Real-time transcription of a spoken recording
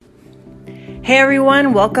Hey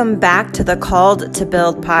everyone, welcome back to the Called to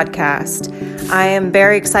Build podcast. I am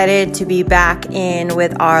very excited to be back in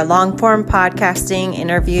with our long form podcasting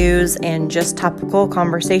interviews and just topical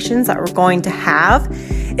conversations that we're going to have.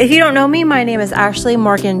 If you don't know me, my name is Ashley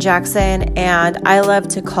Morgan Jackson, and I love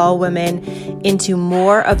to call women into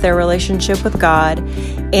more of their relationship with God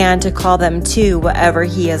and to call them to whatever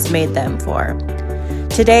He has made them for.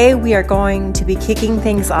 Today, we are going to be kicking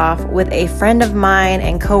things off with a friend of mine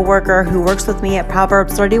and co-worker who works with me at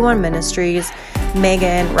Proverbs 31 Ministries,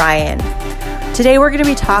 Megan Ryan. Today, we're going to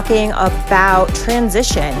be talking about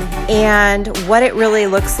transition and what it really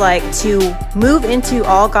looks like to move into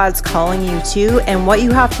all God's calling you to and what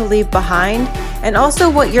you have to leave behind, and also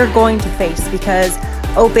what you're going to face, because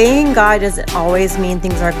obeying God doesn't always mean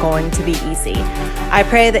things are going to be easy. I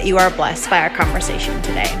pray that you are blessed by our conversation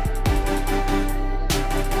today.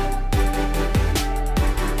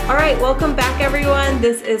 All right, welcome back, everyone.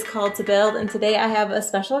 This is Called to Build, and today I have a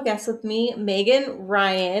special guest with me, Megan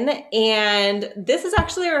Ryan, and this is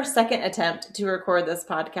actually our second attempt to record this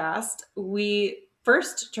podcast. We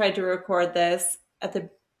first tried to record this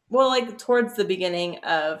towards the beginning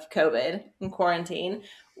of COVID and quarantine.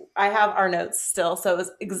 I have our notes still, so it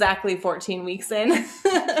was exactly 14 weeks in.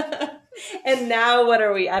 And now what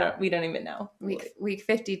are we? We don't even know. Week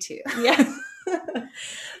 52. Yeah.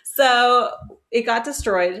 So it got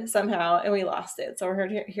destroyed somehow and we lost it. So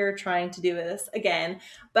we're here trying to do this again.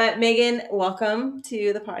 But Megan, welcome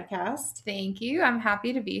to the podcast. Thank you. I'm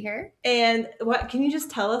happy to be here. And can you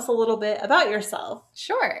just tell us a little bit about yourself?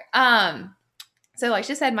 Sure. So like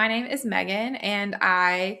she said, my name is Megan and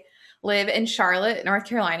I live in Charlotte, North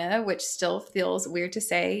Carolina, which still feels weird to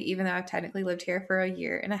say, even though I've technically lived here for a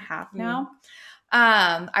year and a half now.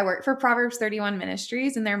 I work for Proverbs 31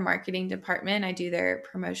 Ministries in their marketing department. I do their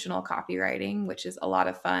promotional copywriting, which is a lot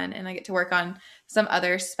of fun. And I get to work on some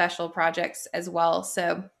other special projects as well.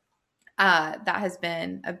 So that has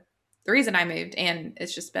been the reason I moved. And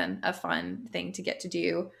it's just been a fun thing to get to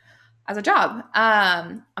do as a job.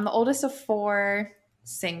 I'm the oldest of four,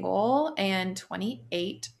 single, and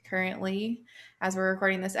 28 currently as we're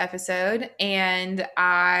recording this episode. And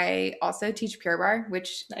I also teach Pure Barre,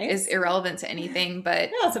 which is irrelevant to anything, but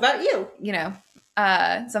no, it's about you. You know,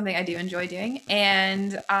 something I do enjoy doing.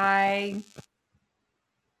 And I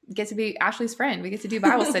get to be Ashley's friend. We get to do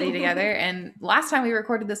Bible study together. And last time we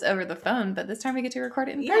recorded this over the phone, but this time we get to record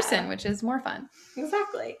it in person, which is more fun.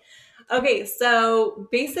 Exactly. Okay, so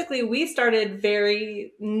basically we started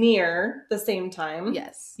very near the same time.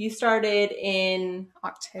 Yes. You started in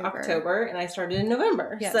October and I started in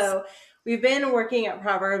November. Yes. So we've been working at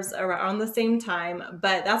Proverbs around the same time,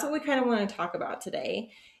 but that's what we kind of want to talk about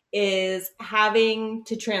today, is having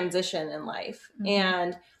to transition in life. Mm-hmm.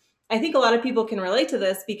 And I think a lot of people can relate to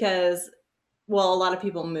this because, well, a lot of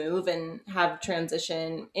people move and have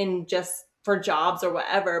transition in just for jobs or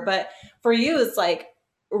whatever. But for you, it's like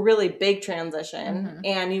a really big transition,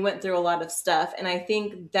 and you went through a lot of stuff. And I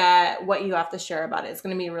think that what you have to share about it is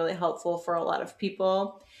going to be really helpful for a lot of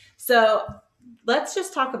people. So let's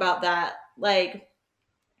just talk about that. Like,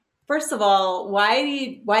 first of all, why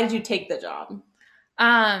did you take the job?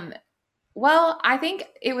 Well, I think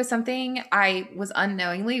it was something I was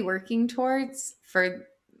unknowingly working towards for,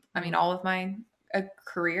 all of my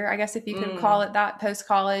career, I guess, if you could call it that,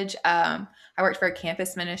 post-college. I worked for a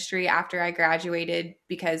campus ministry after I graduated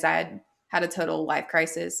because I had a total life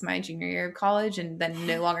crisis my junior year of college and then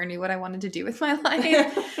no longer knew what I wanted to do with my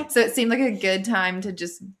life. So it seemed like a good time to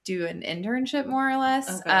just do an internship, more or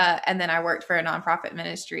less. Okay. And then I worked for a nonprofit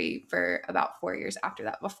ministry for about 4 years after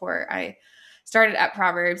that before I started at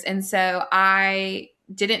Proverbs. And so I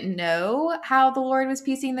didn't know how the Lord was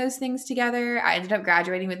piecing those things together. I ended up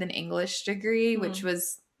graduating with an English degree, which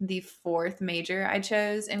was the fourth major I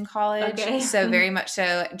chose in college. Okay. So very much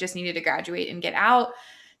so just needed to graduate and get out.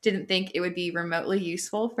 Didn't think it would be remotely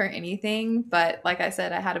useful for anything. But like I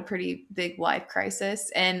said, I had a pretty big life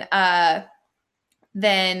crisis. And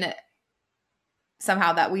then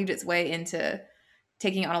somehow that weaved its way into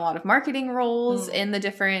taking on a lot of marketing roles in the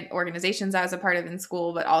different organizations I was a part of in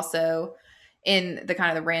school, but also in the kind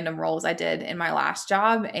of the random roles I did in my last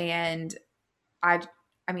job. And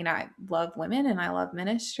I love women and I love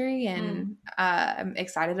ministry, and I'm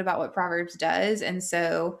excited about what Proverbs does. And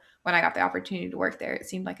so when I got the opportunity to work there, it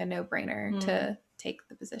seemed like a no-brainer to take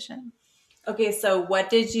the position. Okay, so what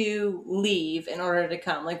did you leave in order to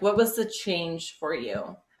come? Like, what was the change for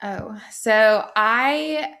you? Oh, so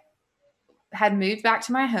I had moved back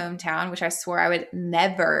to my hometown, which I swore I would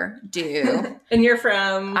never do. And you're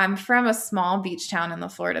from? I'm from a small beach town in the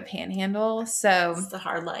Florida Panhandle. So it's a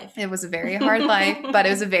hard life. It was a very hard life, but it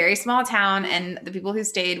was a very small town. And the people who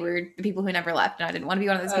stayed were the people who never left. And I didn't want to be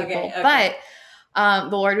one of those people. Okay. But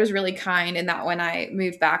the Lord was really kind in that when I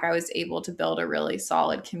moved back, I was able to build a really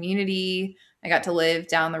solid community. I got to live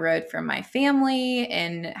down the road from my family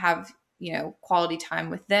and have, quality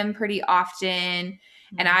time with them pretty often.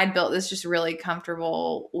 And I'd built this just really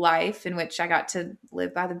comfortable life in which I got to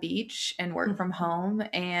live by the beach and work from home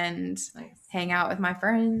and hang out with my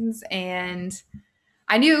friends. And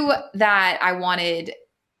I knew that I wanted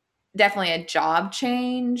definitely a job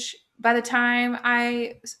change by the time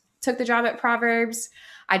I took the job at Proverbs.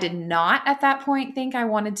 I did not at that point think I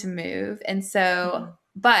wanted to move. And so,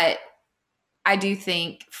 but I do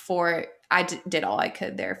think I did all I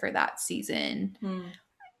could there for that season.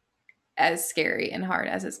 As scary and hard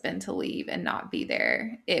as it's been to leave and not be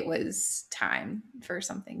there, it was time for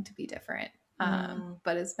something to be different.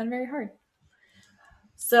 But it's been very hard.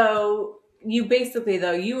 So you basically,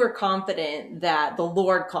 though, you were confident that the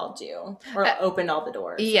Lord called you or opened all the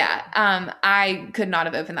doors. Yeah. I could not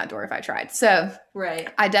have opened that door if I tried. So right.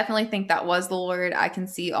 I definitely think that was the Lord. I can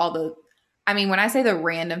see when I say the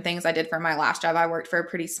random things I did for my last job, I worked for a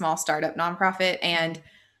pretty small startup nonprofit. And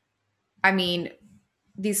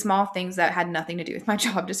these small things that had nothing to do with my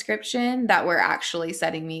job description that were actually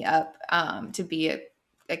setting me up to be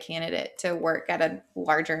a candidate to work at a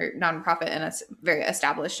larger nonprofit in a very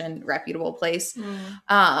established and reputable place.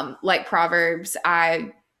 Like Proverbs,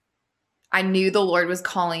 I knew the Lord was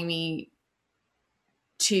calling me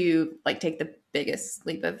to take the biggest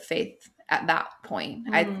leap of faith at that point.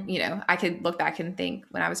 I could look back and think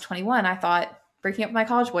when I was 21, I thought breaking up with my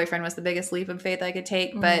college boyfriend was the biggest leap of faith I could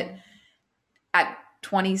take. But at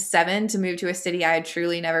 27 to move to a city I had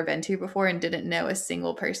truly never been to before and didn't know a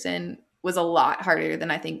single person was a lot harder than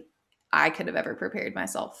I think I could have ever prepared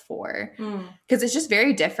myself for. Because it's just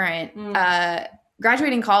very different.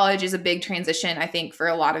 Graduating college is a big transition, I think, for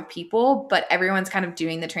a lot of people, but everyone's kind of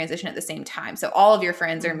doing the transition at the same time. So all of your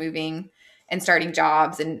friends are moving and starting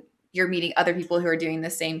jobs and you're meeting other people who are doing the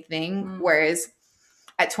same thing. Whereas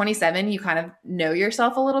at 27, you kind of know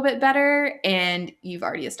yourself a little bit better and you've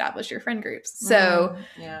already established your friend groups. So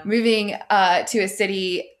moving to a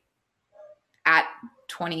city at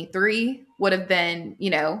 23 would have been,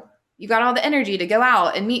 you got all the energy to go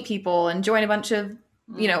out and meet people and join a bunch of,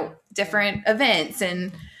 different events.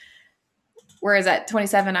 And whereas at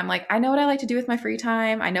 27, I'm like, I know what I like to do with my free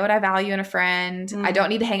time. I know what I value in a friend. I don't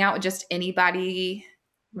need to hang out with just anybody.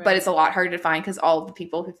 Right. But it's a lot harder to find because all of the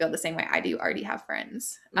people who feel the same way I do already have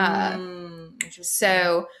friends.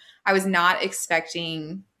 So I was not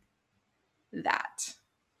expecting that.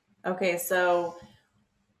 Okay, so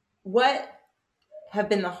what have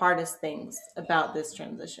been the hardest things about this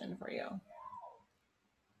transition for you?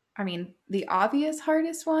 The obvious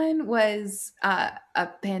hardest one was a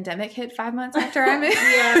pandemic hit 5 months after I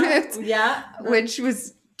moved. Which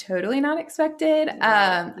was totally not expected.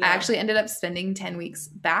 I actually ended up spending 10 weeks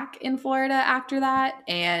back in Florida after that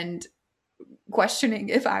and questioning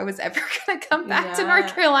if I was ever going to come back to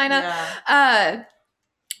North Carolina.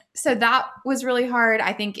 So that was really hard.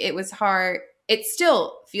 I think it was hard. It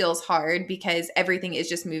still feels hard because everything is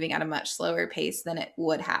just moving at a much slower pace than it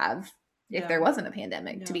would have if there wasn't a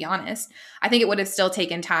pandemic, to be honest. I think it would have still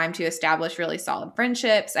taken time to establish really solid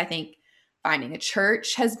friendships. I think finding a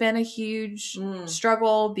church has been a huge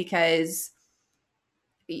struggle because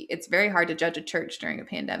it's very hard to judge a church during a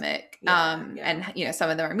pandemic. And, some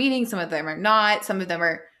of them are meeting, some of them are not. Some of them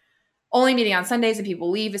are only meeting on Sundays and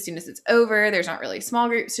people leave as soon as it's over. There's not really small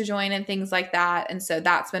groups to join and things like that. And so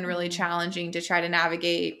that's been really challenging to try to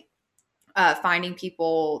navigate finding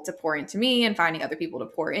people to pour into me and finding other people to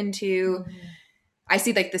pour into. I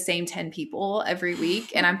see the same 10 people every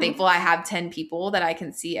week, and I'm thankful I have 10 people that I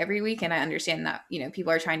can see every week. And I understand that,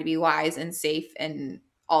 people are trying to be wise and safe and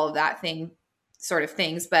all of that sort of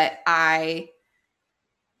things. But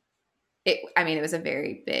it was a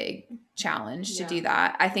very big challenge to do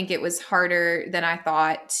that. I think it was harder than I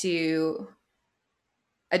thought to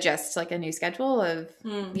adjust a new schedule of,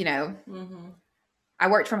 I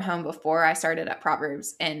worked from home before I started at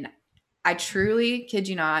Proverbs, and I truly kid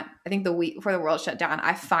you not, I think the week before the world shut down,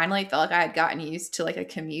 I finally felt like I had gotten used to a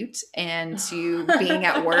commute and to being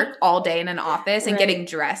at work all day in an office and getting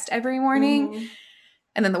dressed every morning.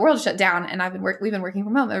 And then the world shut down and we've been working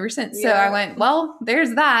from home ever since. So I went, well,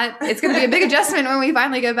 there's that. It's going to be a big adjustment when we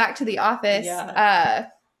finally go back to the office. I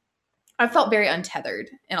felt very untethered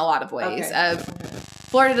in a lot of ways.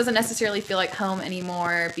 Florida doesn't necessarily feel like home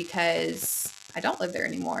anymore because I don't live there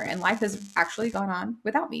anymore, and life has actually gone on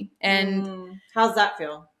without me. And how's that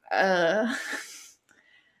feel? I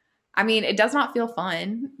mean, it does not feel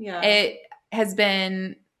fun. Yeah. It has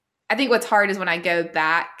been, I think what's hard is when I go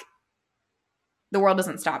back, the world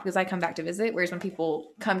doesn't stop because I come back to visit. Whereas when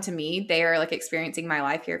people come to me, they are like experiencing my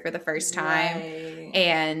life here for the first time. Right.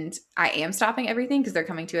 And I am stopping everything because they're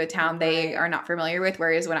coming to a town they are not familiar with.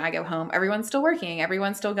 Whereas when I go home, everyone's still working.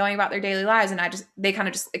 Everyone's still going about their daily lives. And they kind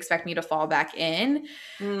of just expect me to fall back in.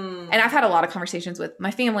 And I've had a lot of conversations with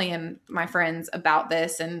my family and my friends about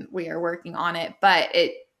this, and we are working on it. But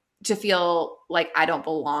to feel like I don't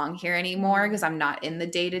belong here anymore because I'm not in the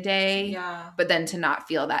day-to-day. Yeah. But then to not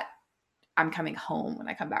feel that I'm coming home when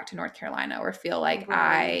I come back to North Carolina, or feel like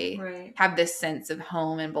I have this sense of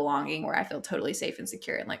home and belonging where I feel totally safe and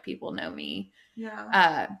secure and like people know me.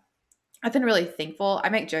 Yeah. I've been really thankful. I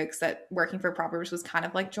make jokes that working for Proverbs was kind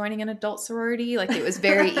of like joining an adult sorority. Like it was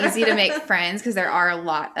very easy to make friends because there are a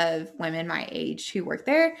lot of women my age who work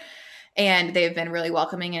there, and they've been really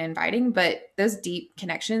welcoming and inviting, but those deep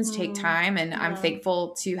connections take time. And I'm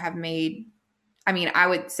thankful to have made, I mean, I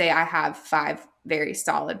would say I have 5 very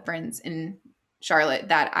solid friends in Charlotte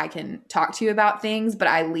that I can talk to about things, but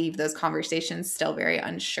I leave those conversations still very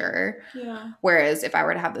unsure. Yeah. Whereas if I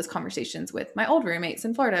were to have those conversations with my old roommates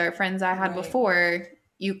in Florida or friends I had before,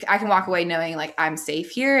 I can walk away knowing like I'm safe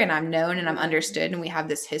here and I'm known and I'm understood and we have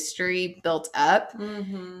this history built up.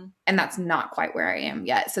 Mm-hmm. And that's not quite where I am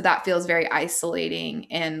yet. So that feels very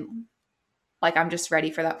isolating, and like I'm just ready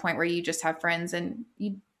for that point where you just have friends and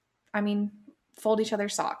fold each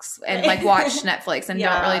other's socks and like watch Netflix and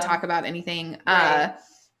don't really talk about anything.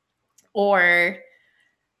 Or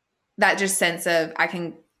that just sense of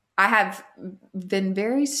I have been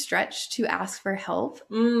very stretched to ask for help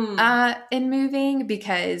in moving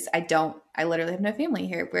because I literally have no family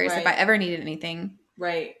here. Whereas if I ever needed anything,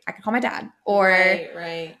 I could call my dad or, and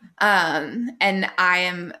I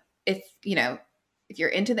am, if you're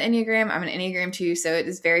into the Enneagram, I'm an Enneagram 2, so it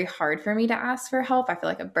is very hard for me to ask for help. I feel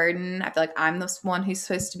like a burden. I feel like I'm the one who's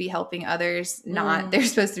supposed to be helping others, not they're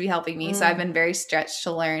supposed to be helping me. So I've been very stretched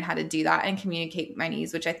to learn how to do that and communicate my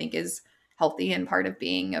needs, which I think is healthy and part of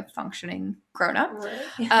being a functioning grown-up.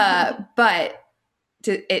 But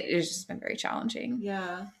it has just been very challenging.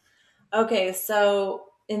 Yeah. Okay, so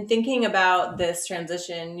in thinking about this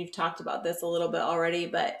transition, you've talked about this a little bit already,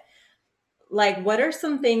 but like, what are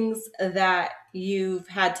some things that you've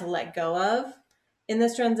had to let go of in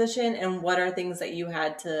this transition? And what are things that you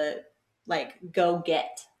had to like go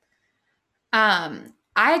get?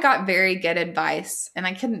 I got very good advice, and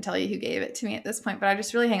I couldn't tell you who gave it to me at this point, but I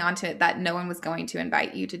just really hang on to it that no one was going to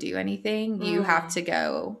invite you to do anything. You have to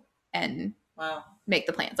go and make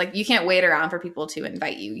the plans. Like you can't wait around for people to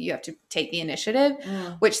invite you. You have to take the initiative,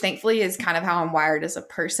 which thankfully is kind of how I'm wired as a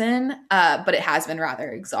person. But it has been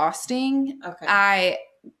rather exhausting. Okay. I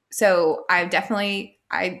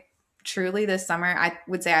truly this summer, I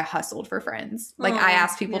would say I hustled for friends. Like I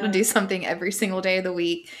asked people to do something every single day of the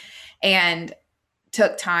week and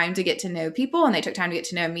took time to get to know people, and they took time to get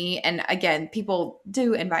to know me. And again, people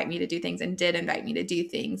do invite me to do things and did invite me to do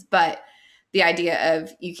things, but the idea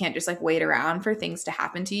of you can't just like wait around for things to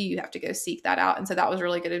happen to you. You have to go seek that out. And so that was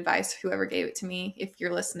really good advice. Whoever gave it to me, if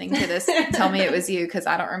you're listening to this, tell me it was you, because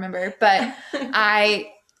I don't remember. But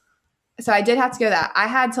I did have to go that. I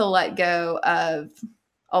had to let go of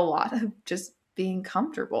a lot of just being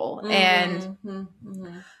comfortable. And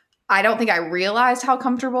I don't think I realized how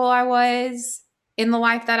comfortable I was in the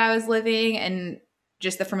life that I was living, and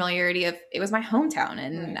just the familiarity of it was my hometown,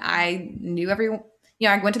 and I knew everyone.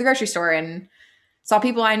 I went to the grocery store and saw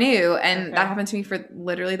people I knew, and that happened to me for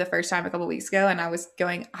literally the first time a couple weeks ago. And I was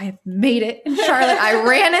going, I have made it in Charlotte. I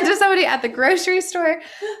ran into somebody at the grocery store.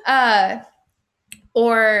 I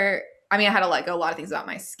had to let go a lot of things about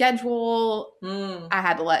my schedule. I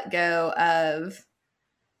had to let go of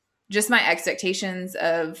just my expectations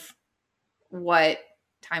of what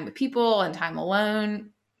time with people and time alone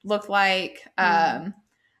looked like. I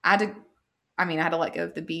had to let go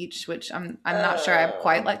of the beach, which I'm not sure I've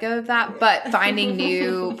quite let go of that, but finding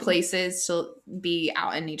new places to be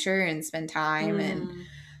out in nature and spend time and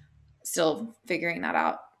still figuring that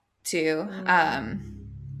out too.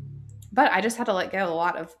 But I just had to let go a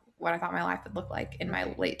lot of what I thought my life would look like in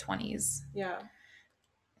my late 20s. Yeah.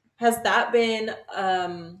 Has that been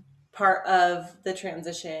part of the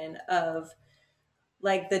transition of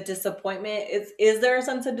like the disappointment? Is there a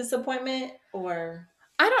sense of disappointment, or?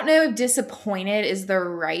 I don't know if disappointed is the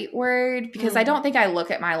right word, because I don't think I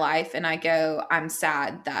look at my life and I go, I'm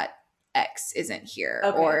sad that X isn't here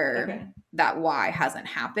or that Y hasn't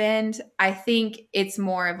happened. I think it's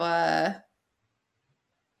more of a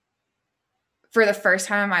for the first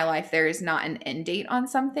time in my life, there is not an end date on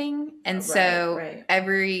something. And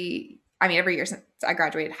every year since I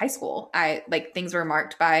graduated high school, things were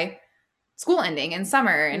marked by school ending in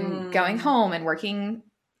summer and going home and working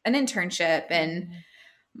an internship. And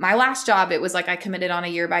my last job, it was like I committed on a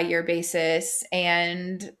year-by-year basis,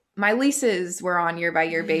 and my leases were on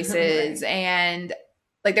year-by-year basis. And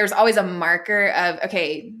like there's always a marker of,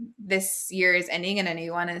 okay, this year is ending and a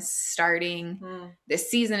new one is starting. This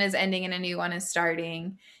season is ending and a new one is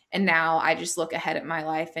starting. And now I just look ahead at my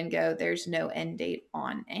life and go, there's no end date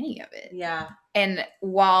on any of it. Yeah. And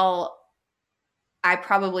while I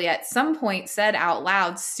probably at some point said out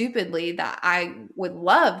loud stupidly that I would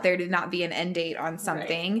love there to not be an end date on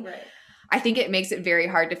something, Right. I think it makes it very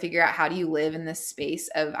hard to figure out how do you live in this space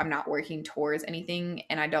of I'm not working towards anything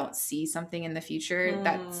and I don't see something in the future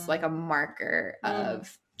that's like a marker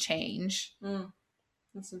of change.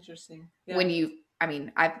 That's interesting. Yeah.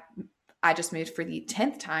 I just moved for the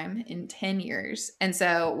 10th time in 10 years. And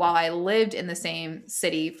so while I lived in the same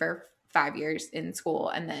city for 5 years in school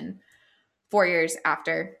and then 4 years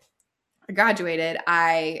after I graduated,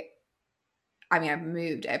 I've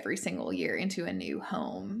moved every single year into a new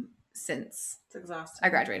home since I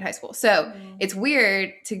graduated high school. So it's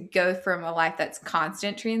weird to go from a life that's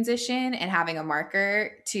constant transition and having a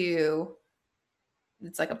marker to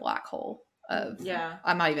it's like a black hole of,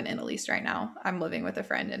 I'm not even in a lease right now. I'm living with a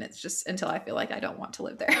friend and it's just until I feel like I don't want to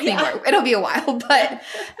live there anymore. It'll be a while, but,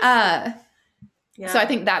 so I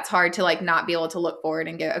think that's hard to like not be able to look forward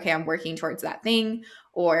and go, okay, I'm working towards that thing,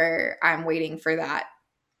 or I'm waiting for that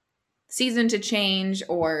season to change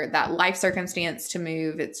or that life circumstance to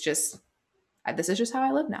move. It's just, this is just how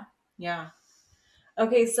I live now. Yeah.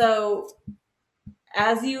 Okay. So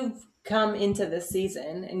as you've come into this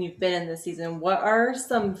season and you've been in this season, what are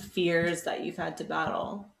some fears that you've had to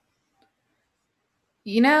battle?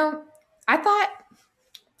 You know, I thought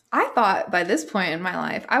by this point in my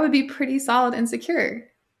life, I would be pretty solid and secure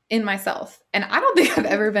in myself. And I don't think I've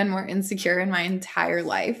ever been more insecure in my entire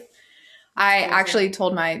life. I actually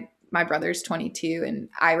told my brother's 22, and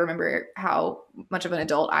I remember how much of an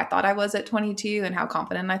adult I thought I was at 22 and how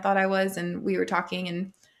confident I thought I was. And we were talking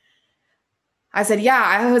and I said, yeah,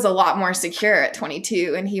 I was a lot more secure at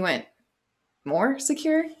 22. And he went, more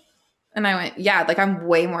secure? And I went, yeah, like I'm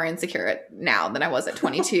way more insecure now than I was at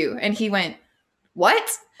 22. And he went, what?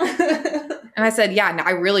 And I said, yeah, no,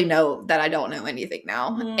 I really know that I don't know anything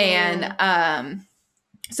now. And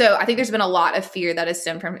so I think there's been a lot of fear that has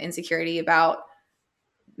stemmed from insecurity about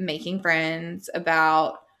making friends,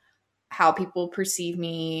 about how people perceive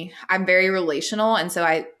me. I'm very relational. And so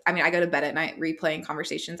I go to bed at night replaying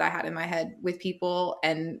conversations I had in my head with people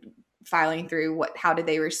and filing through how did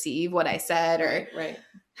they receive what I said, or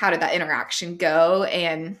how did that interaction go?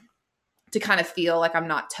 And to kind of feel like I'm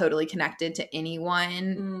not totally connected to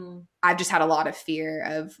anyone. I've just had a lot of fear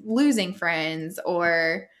of losing friends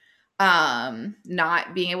or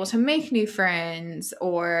not being able to make new friends,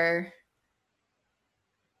 or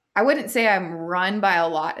I wouldn't say I'm run by a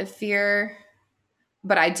lot of fear,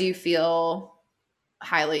 but I do feel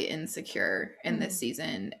highly insecure in this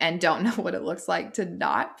season and don't know what it looks like to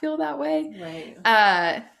not feel that way.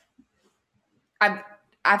 Right.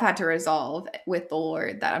 I've had to resolve with the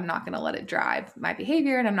Lord that I'm not going to let it drive my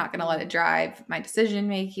behavior, and I'm not going to let it drive my decision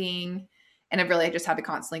making. And I've really just had to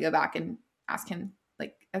constantly go back and ask him,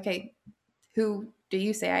 like, okay, who do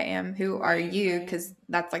you say I am? Who are you? Because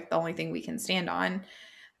that's like the only thing we can stand on.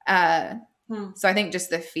 So I think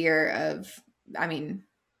just the fear of,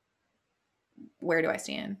 where do I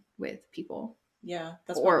stand with people? Yeah,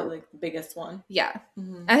 that's probably like the biggest one. Yeah.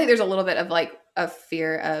 I think there's a little bit of like a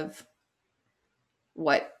fear of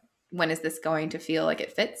when is this going to feel like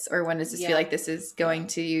it fits, or when does this feel like this is going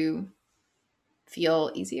to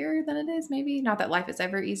feel easier than it is? Maybe not that life is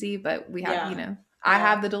ever easy, but we have, I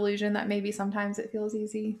have the delusion that maybe sometimes it feels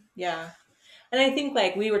easy. Yeah. And I think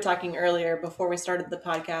like we were talking earlier before we started the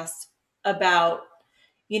podcast about,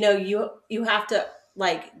 you have to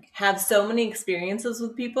like have so many experiences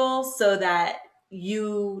with people so that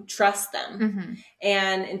you trust them.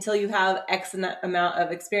 And until you have X amount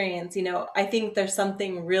of experience, I think there's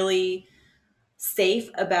something really safe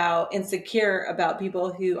about and secure about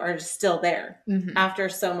people who are still there after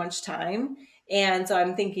so much time. And so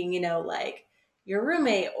I'm thinking, like your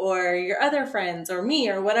roommate or your other friends or me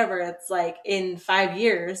or whatever, it's like in 5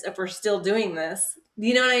 years, if we're still doing this,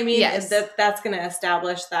 you know what I mean? Yes. That's going to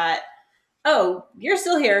establish that, oh, you're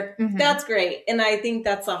still here. That's great. And I think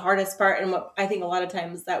that's the hardest part. And what I think a lot of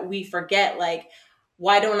times that we forget, like,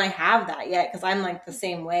 why don't I have that yet? Because I'm like the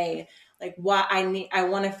same way. like what I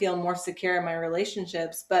want to feel more secure in my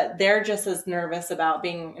relationships, but they're just as nervous about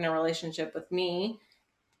being in a relationship with me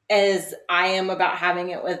as I am about having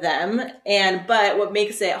it with them. But what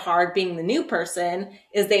makes it hard being the new person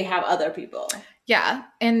is they have other people. Yeah.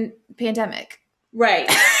 And pandemic. Right.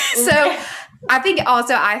 So I think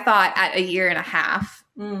also I thought at a year and a half,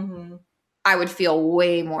 I would feel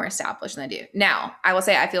way more established than I do. Now, I will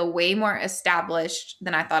say I feel way more established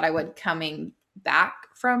than I thought I would coming back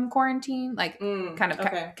from quarantine, like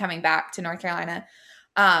coming back to North Carolina.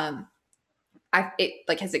 It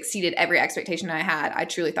like has exceeded every expectation I had. I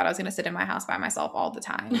truly thought I was going to sit in my house by myself all the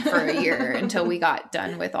time for a year until we got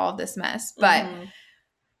done with all this mess. But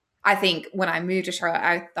I think when I moved to Charlotte,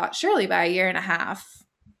 I thought surely by a year and a half,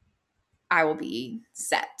 I will be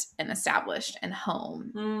set and established and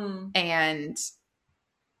home. And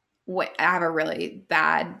I have a really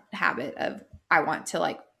bad habit of I want to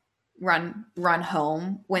like run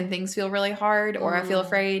home when things feel really hard or I feel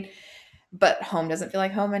afraid. But home doesn't feel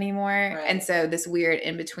like home anymore. Right. And so this weird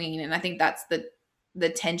in between. And I think that's the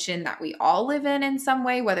tension that we all live in some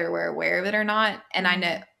way, whether we're aware of it or not. And I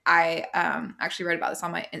know I actually wrote about this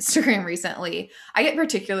on my Instagram recently. I get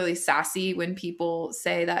particularly sassy when people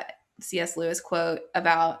say that C.S. Lewis quote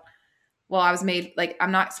about, well, I was made, like,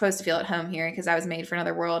 I'm not supposed to feel at home here because I was made for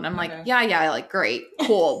another world. And I'm like, yeah, like, great,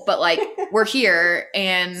 cool. But like, we're here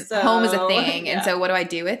and home is a thing. Yeah. And so what do I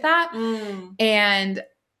do with that? And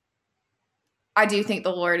I do think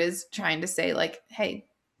the Lord is trying to say like, hey,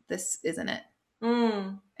 this isn't it.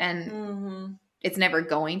 And it's never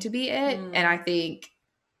going to be it. And I think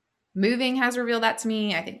moving has revealed that to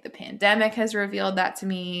me. I think the pandemic has revealed that to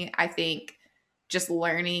me. I think just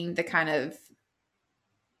learning the kind of,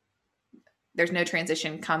 there's no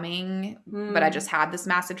transition coming, but I just had this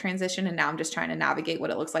massive transition. And now I'm just trying to navigate what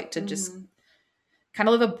it looks like to just kind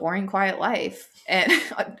of live a boring, quiet life. And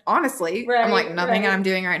honestly, I'm like, nothing I'm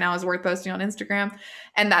doing right now is worth posting on Instagram.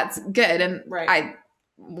 And that's good. And I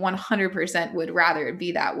 100% would rather it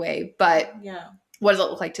be that way. But what does it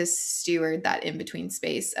look like to steward that in-between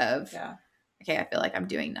space of, okay, I feel like I'm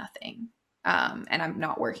doing nothing. And I'm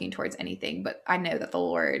not working towards anything. But I know that the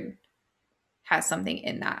Lord has something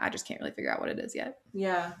in that. I just can't really figure out what it is yet.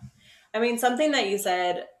 Yeah. I mean, something that you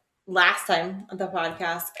said last time on the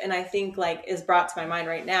podcast, and I think like is brought to my mind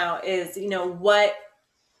right now is, you know, what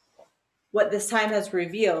this time has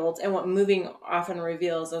revealed and what moving often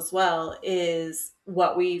reveals as well is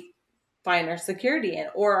what we find our security in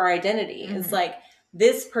or our identity. It's like,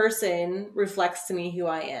 this person reflects to me who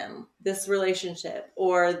I am, this relationship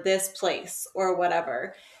or this place or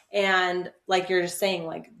whatever. And like you're just saying,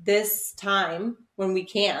 like this time when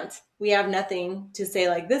we have nothing to say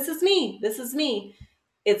like, this is me.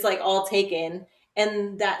 It's like all taken.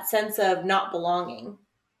 And that sense of not belonging,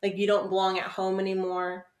 like you don't belong at home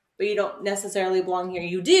anymore, but you don't necessarily belong here.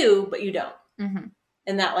 You do, but you don't.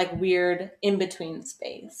 And that like weird in-between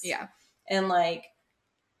space. Yeah. And like,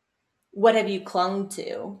 what have you clung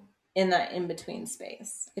to in that in-between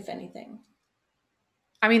space, if anything?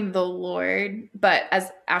 I mean, the Lord, but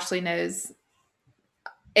as Ashley knows,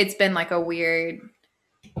 it's been like a weird,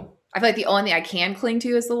 I feel like the only thing I can cling to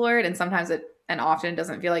is the Lord. And sometimes and often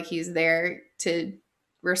doesn't feel like he's there to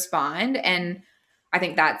respond. And I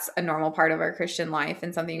think that's a normal part of our Christian life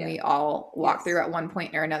and something we all walk through at one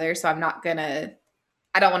point or another. So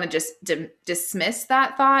I don't want to just dismiss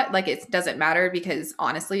that thought. Like it doesn't matter because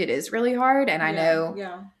honestly, it is really hard. And I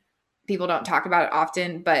know people don't talk about it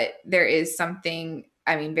often, but there is something,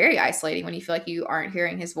 I mean, very isolating when you feel like you aren't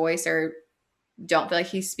hearing his voice or don't feel like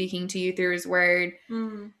he's speaking to you through his word.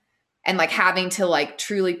 And like having to like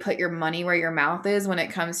truly put your money where your mouth is when it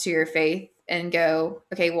comes to your faith and go,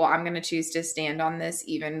 okay, well, I'm going to choose to stand on this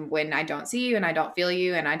even when I don't see you and I don't feel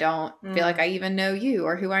you and I don't feel like I even know you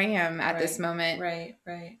or who I am at this moment. Right.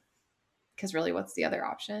 Because really, what's the other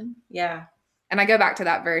option? Yeah. And I go back to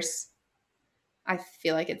that verse. I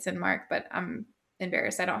feel like it's in Mark, but I'm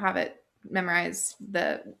embarrassed. I don't have it memorized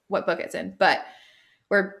what book it's in, but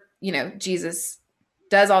where, you know, Jesus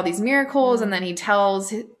does all these miracles and then he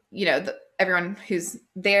tells, you know, everyone who's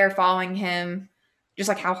there following him, just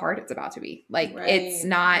like how hard it's about to be. Like it's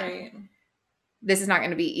not, this is not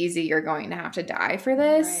going to be easy. You're going to have to die for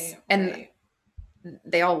this. And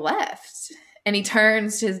they all left and he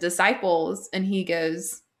turns to his disciples and he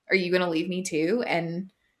goes, are you going to leave me too?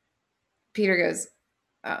 And Peter goes,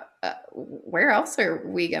 where else are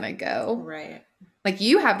we going to go? Right. Like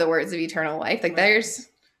you have the words of eternal life. Like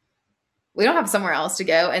we don't have somewhere else to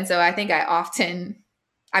go. And so I think that's been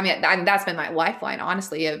my lifeline,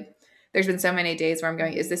 honestly, there's been so many days where I'm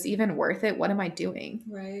going, is this even worth it? What am I doing?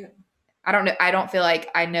 Right. I don't know. I don't feel like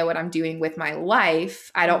I know what I'm doing with my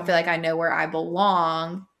life. I don't feel like I know where I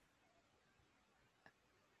belong.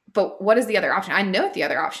 But what is the other option? I know what the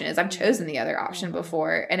other option is. I've chosen the other option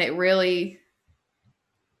before, and it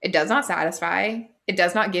does not satisfy. It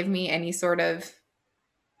does not give me any sort of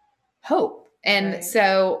hope. And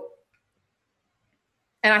so,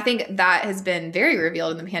 and I think that has been very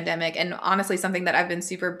revealed in the pandemic. And honestly, something that I've been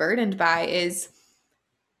super burdened by is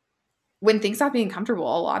when things stopped being comfortable,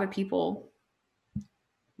 a lot of people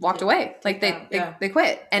walked away. Like they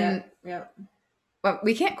quit. And well,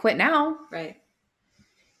 we can't quit now. Right.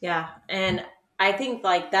 Yeah. And I think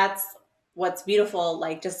like that's what's beautiful,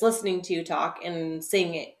 like just listening to you talk and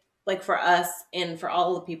seeing it, like for us and for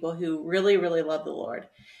all the people who really, really love the Lord,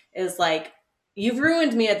 is like, you've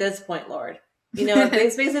ruined me at this point, Lord. You know,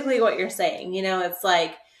 it's basically what you're saying. You know, it's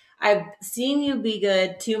like, I've seen you be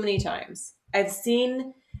good too many times. I've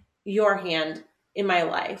seen your hand in my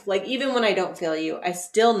life. Like, even when I don't feel you, I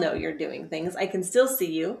still know you're doing things. I can still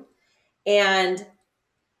see you. And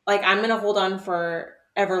like, I'm going to hold on for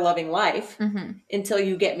ever loving life until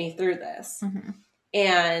you get me through this.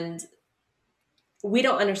 And we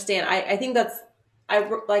don't understand. I think that's, I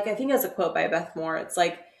think that's a quote by Beth Moore. It's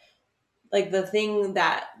like the thing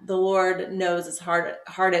that the Lord knows is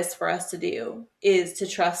hardest for us to do is to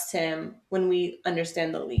trust him when we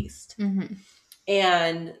understand the least.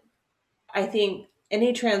 And I think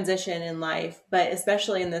any transition in life, but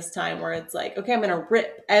especially in this time where it's like, okay, I'm going to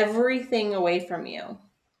rip everything away from you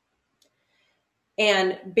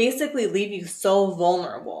and basically leave you so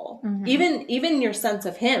vulnerable, even your sense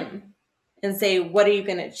of him, and say, what are you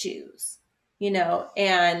going to choose? You know,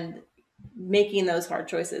 and making those hard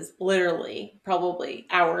choices, literally, probably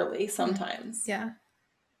hourly sometimes. Yeah.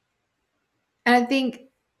 And I think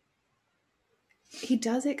he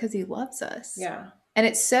does it because he loves us. Yeah. And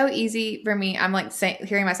it's so easy for me. I'm like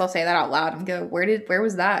hearing myself say that out loud and go, where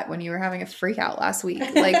was that when you were having a freak out last week?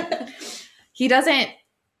 Like, he doesn't,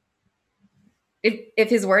 if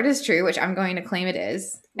his word is true, which I'm going to claim it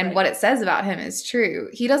is, and what it says about him is true,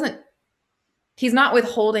 he's not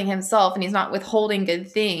withholding himself, and he's not withholding good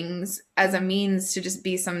things as a means to just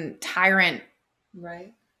be some tyrant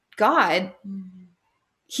God.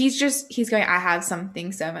 He's going, I have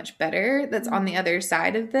something so much better that's on the other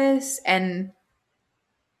side of this. And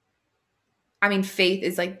I mean, faith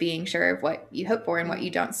is like being sure of what you hope for and what you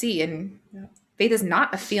don't see. And faith is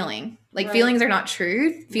not a feeling. Like, feelings are not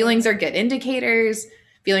truth. Feelings are good indicators.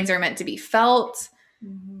 Feelings are meant to be felt,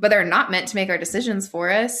 but they're not meant to make our decisions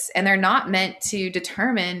for us. And they're not meant to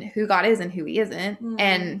determine who God is and who he isn't.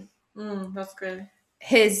 And that's good.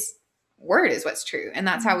 His word is what's true. And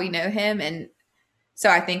that's how we know him. And so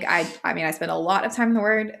I think I spend a lot of time in the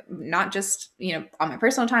word, not just, you know, on my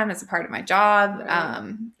personal time as a part of my job.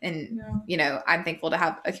 You know, I'm thankful to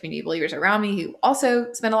have a community of believers around me who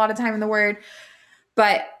also spend a lot of time in the word.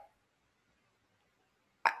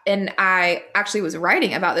 And I actually was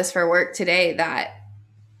writing about this for work today, that,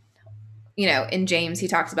 you know, in James, he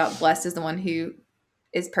talks about blessed is the one who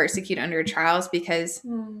is persecuted under trials, because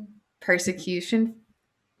persecution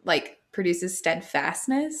like produces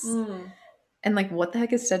steadfastness. And like, what the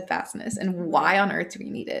heck is steadfastness, and why on earth do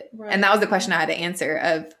we need it? And that was the question I had to answer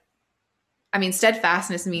of, I mean,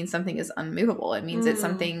 steadfastness means something is unmovable. It means it's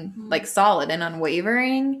something like solid and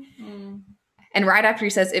unwavering. And right after he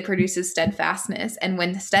says it produces steadfastness. And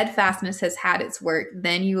when steadfastness has had its work,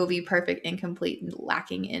 then you will be perfect and complete and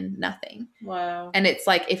lacking in nothing. Wow. And it's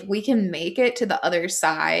like, if we can make it to the other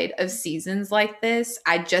side of seasons like this,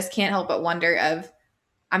 I just can't help but wonder of,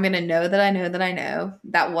 I'm going to know that I know that I know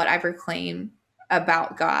that what I proclaim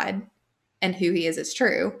about God and who he is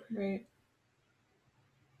true. Right.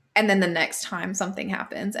 And then the next time something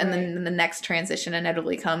happens, and then the next transition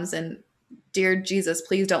inevitably comes, and dear Jesus,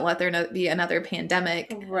 please don't let there be another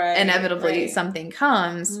pandemic. Inevitably something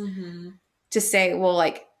comes to say, well,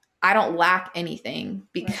 like, I don't lack anything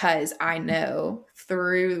because I know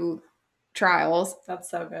through trials. That's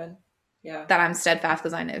so good. Yeah. That I'm steadfast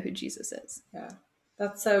because I know who Jesus is. Yeah.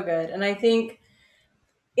 That's so good. And I think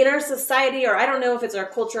in our society, or I don't know if it's our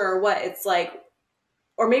culture or what, it's like,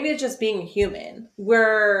 or maybe it's just being human,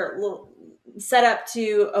 we're set up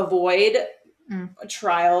to avoid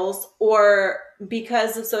trials, or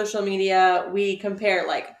because of social media, we compare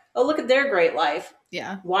like, oh, look at their great life.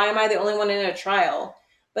 Yeah. Why am I the only one in a trial?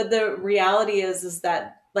 But the reality is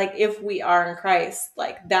that like, if we are in Christ,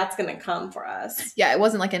 like that's going to come for us. Yeah. It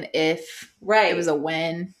wasn't like an if, right? It was a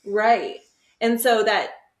when. Right. And so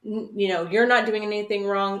that, you know, you're not doing anything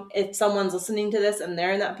wrong. If someone's listening to this and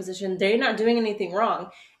they're in that position, they're not doing anything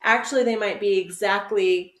wrong. Actually, they might be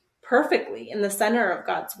exactly perfectly in the center of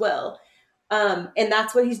God's will. And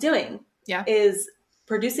that's what he's doing. is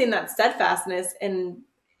producing that steadfastness, and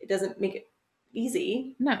it doesn't make it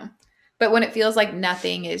easy. No. But when it feels like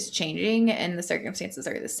nothing is changing and the circumstances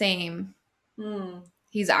are the same,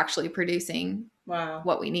 he's actually producing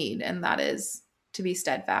what we need. And that is to be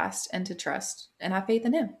steadfast and to trust and have faith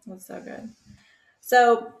in him. That's so good.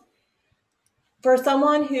 So for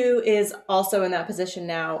someone who is also in that position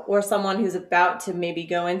now, or someone who's about to maybe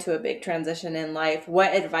go into a big transition in life,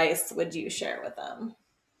 what advice would you share with them?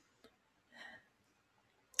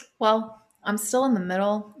 Well, I'm still in the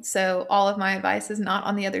middle, so all of my advice is not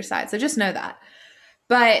on the other side. So just know that.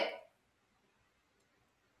 But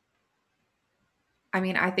I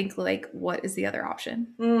mean, I think like, what is the other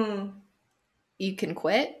option? You can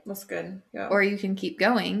quit. That's good. Yeah. Or you can keep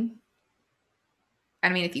going. I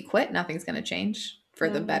mean, if you quit, nothing's going to change for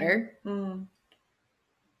the better.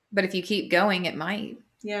 But if you keep going, it might.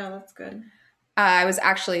 Yeah, that's good.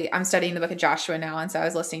 I'm studying the book of Joshua now. And so I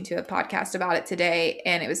was listening to a podcast about it today.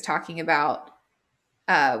 And it was talking about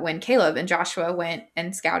when Caleb and Joshua went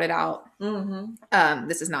and scouted out.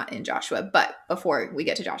 This is not in Joshua, but before we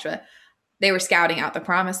get to Joshua, they were scouting out the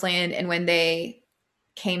promised land. And when they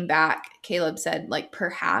came back, Caleb said, like,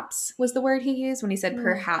 perhaps was the word he used when he said,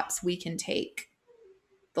 perhaps we can take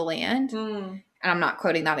the land. And I'm not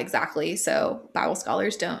quoting that exactly, so Bible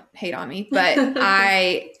scholars don't hate on me. But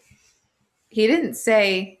he didn't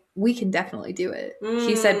say we can definitely do it.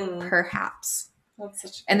 He said perhaps. That's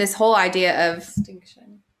such and this whole idea of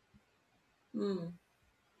distinction.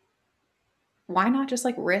 Why not just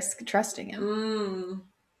like risk trusting him?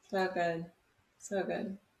 So good. So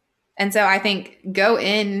good. And so I think go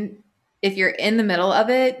in, if you're in the middle of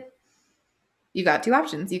it, you got two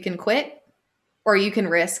options. You can quit or you can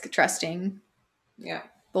risk trusting the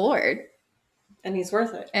Lord. And he's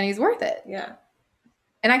worth it. Yeah.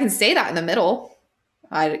 And I can say that in the middle.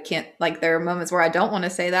 I can't, like, there are moments where I don't want to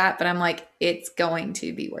say that, but I'm like, it's going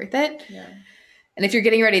to be worth it. Yeah. And if you're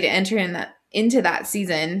getting ready to enter into that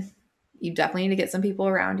season, you definitely need to get some people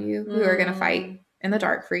around you who are going to fight in the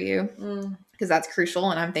dark for you, because that's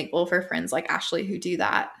crucial. And I'm thankful for friends like Ashley who do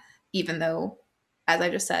that, even though, as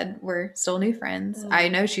I just said, we're still new friends. I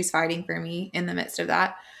know she's fighting for me in the midst of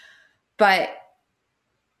that. But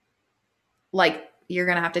like, you're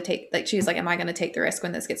going to have to take, like, she's like, am I going to take the risk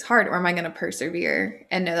when this gets hard, or am I going to persevere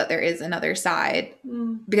and know that there is another side?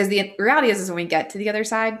 Because the reality is when we get to the other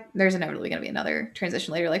side, there's inevitably going to be another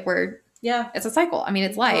transition later. Like it's a cycle. I mean,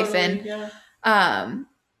 it's life. Totally, and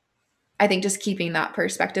I think just keeping that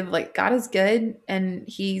perspective, like, God is good, and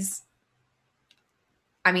if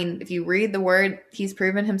you read the word, he's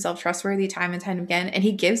proven himself trustworthy time and time again, and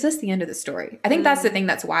he gives us the end of the story. I think that's the thing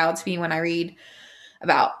that's wild to me when I read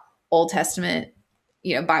about Old Testament,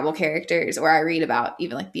 Bible characters, or I read about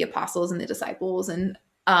even like the apostles and the disciples, and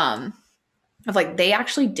of like, they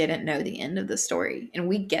actually didn't know the end of the story, and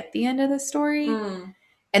we get the end of the story.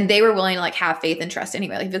 And they were willing to like have faith and trust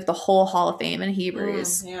anyway. Like the whole Hall of Fame in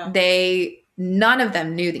Hebrews, none of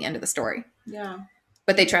them knew the end of the story. Yeah.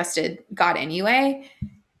 But they trusted God anyway.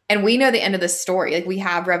 And we know the end of the story. Like, we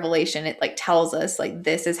have Revelation. It like tells us like,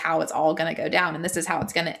 this is how it's all going to go down, and this is how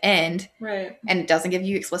it's going to end. Right. And it doesn't give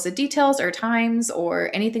you explicit details or times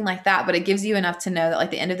or anything like that, but it gives you enough to know that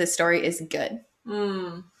like the end of the story is good.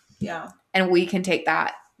 Yeah. And we can take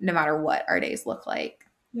that no matter what our days look like.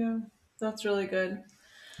 Yeah. That's really good.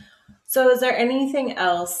 So is there anything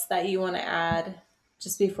else that you want to add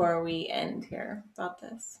just before we end here about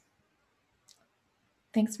this?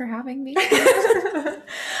 Thanks for having me.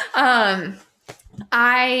 I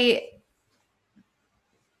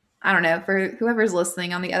don't know, for whoever's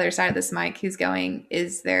listening on the other side of this mic who's going,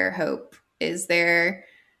 is there hope? Is there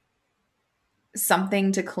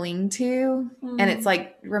something to cling to? And it's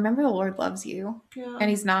like, remember, the Lord loves you, and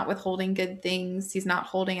he's not withholding good things. He's not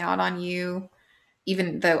holding out on you,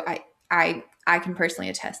 even though I can personally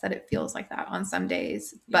attest that it feels like that on some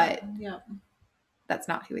days, but that's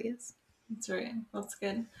not who he is. That's right. That's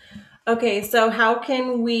good. Okay, so how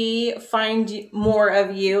can we find more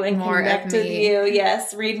of you and connect with you?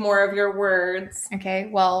 Yes, read more of your words. Okay,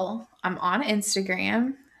 well, I'm on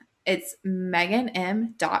Instagram. It's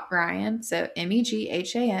meganm.ryan. So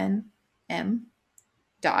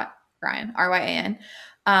MEGHANM.Ryan, RYAN.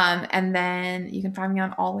 And then you can find me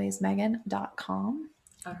on alwaysmegan.com.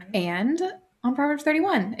 Right. And on Proverbs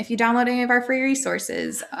 31, if you download any of our free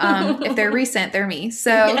resources. If they're recent, they're me.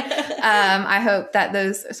 So I hope that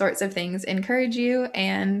those sorts of things encourage you.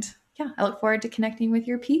 And I look forward to connecting with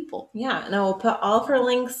your people. Yeah, and I will put all of her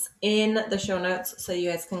links in the show notes so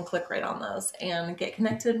you guys can click right on those and get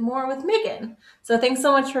connected more with Megan. So thanks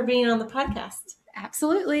so much for being on the podcast.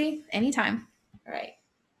 Absolutely. Anytime. All right.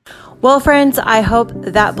 Well, friends, I hope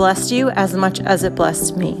that blessed you as much as it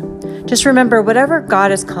blessed me. Just remember, whatever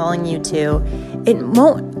God is calling you to, it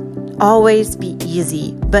won't always be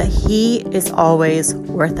easy, but He is always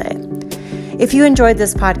worth it. If you enjoyed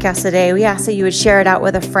this podcast today, we ask that you would share it out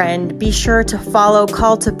with a friend. Be sure to follow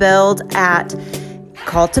Call to Build at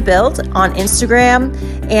Call to Build on Instagram,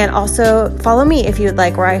 and also follow me if you would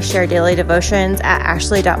like, where I share daily devotions at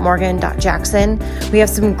ashley.morgan.jackson. We have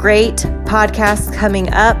some great podcasts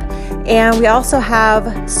coming up, and we also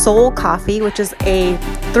have Soul Coffee, which is a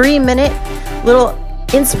 3-minute little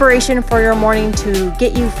inspiration for your morning to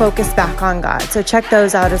get you focused back on God. So check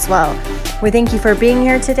those out as well. We thank you for being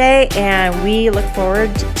here today, and we look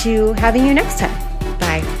forward to having you next time.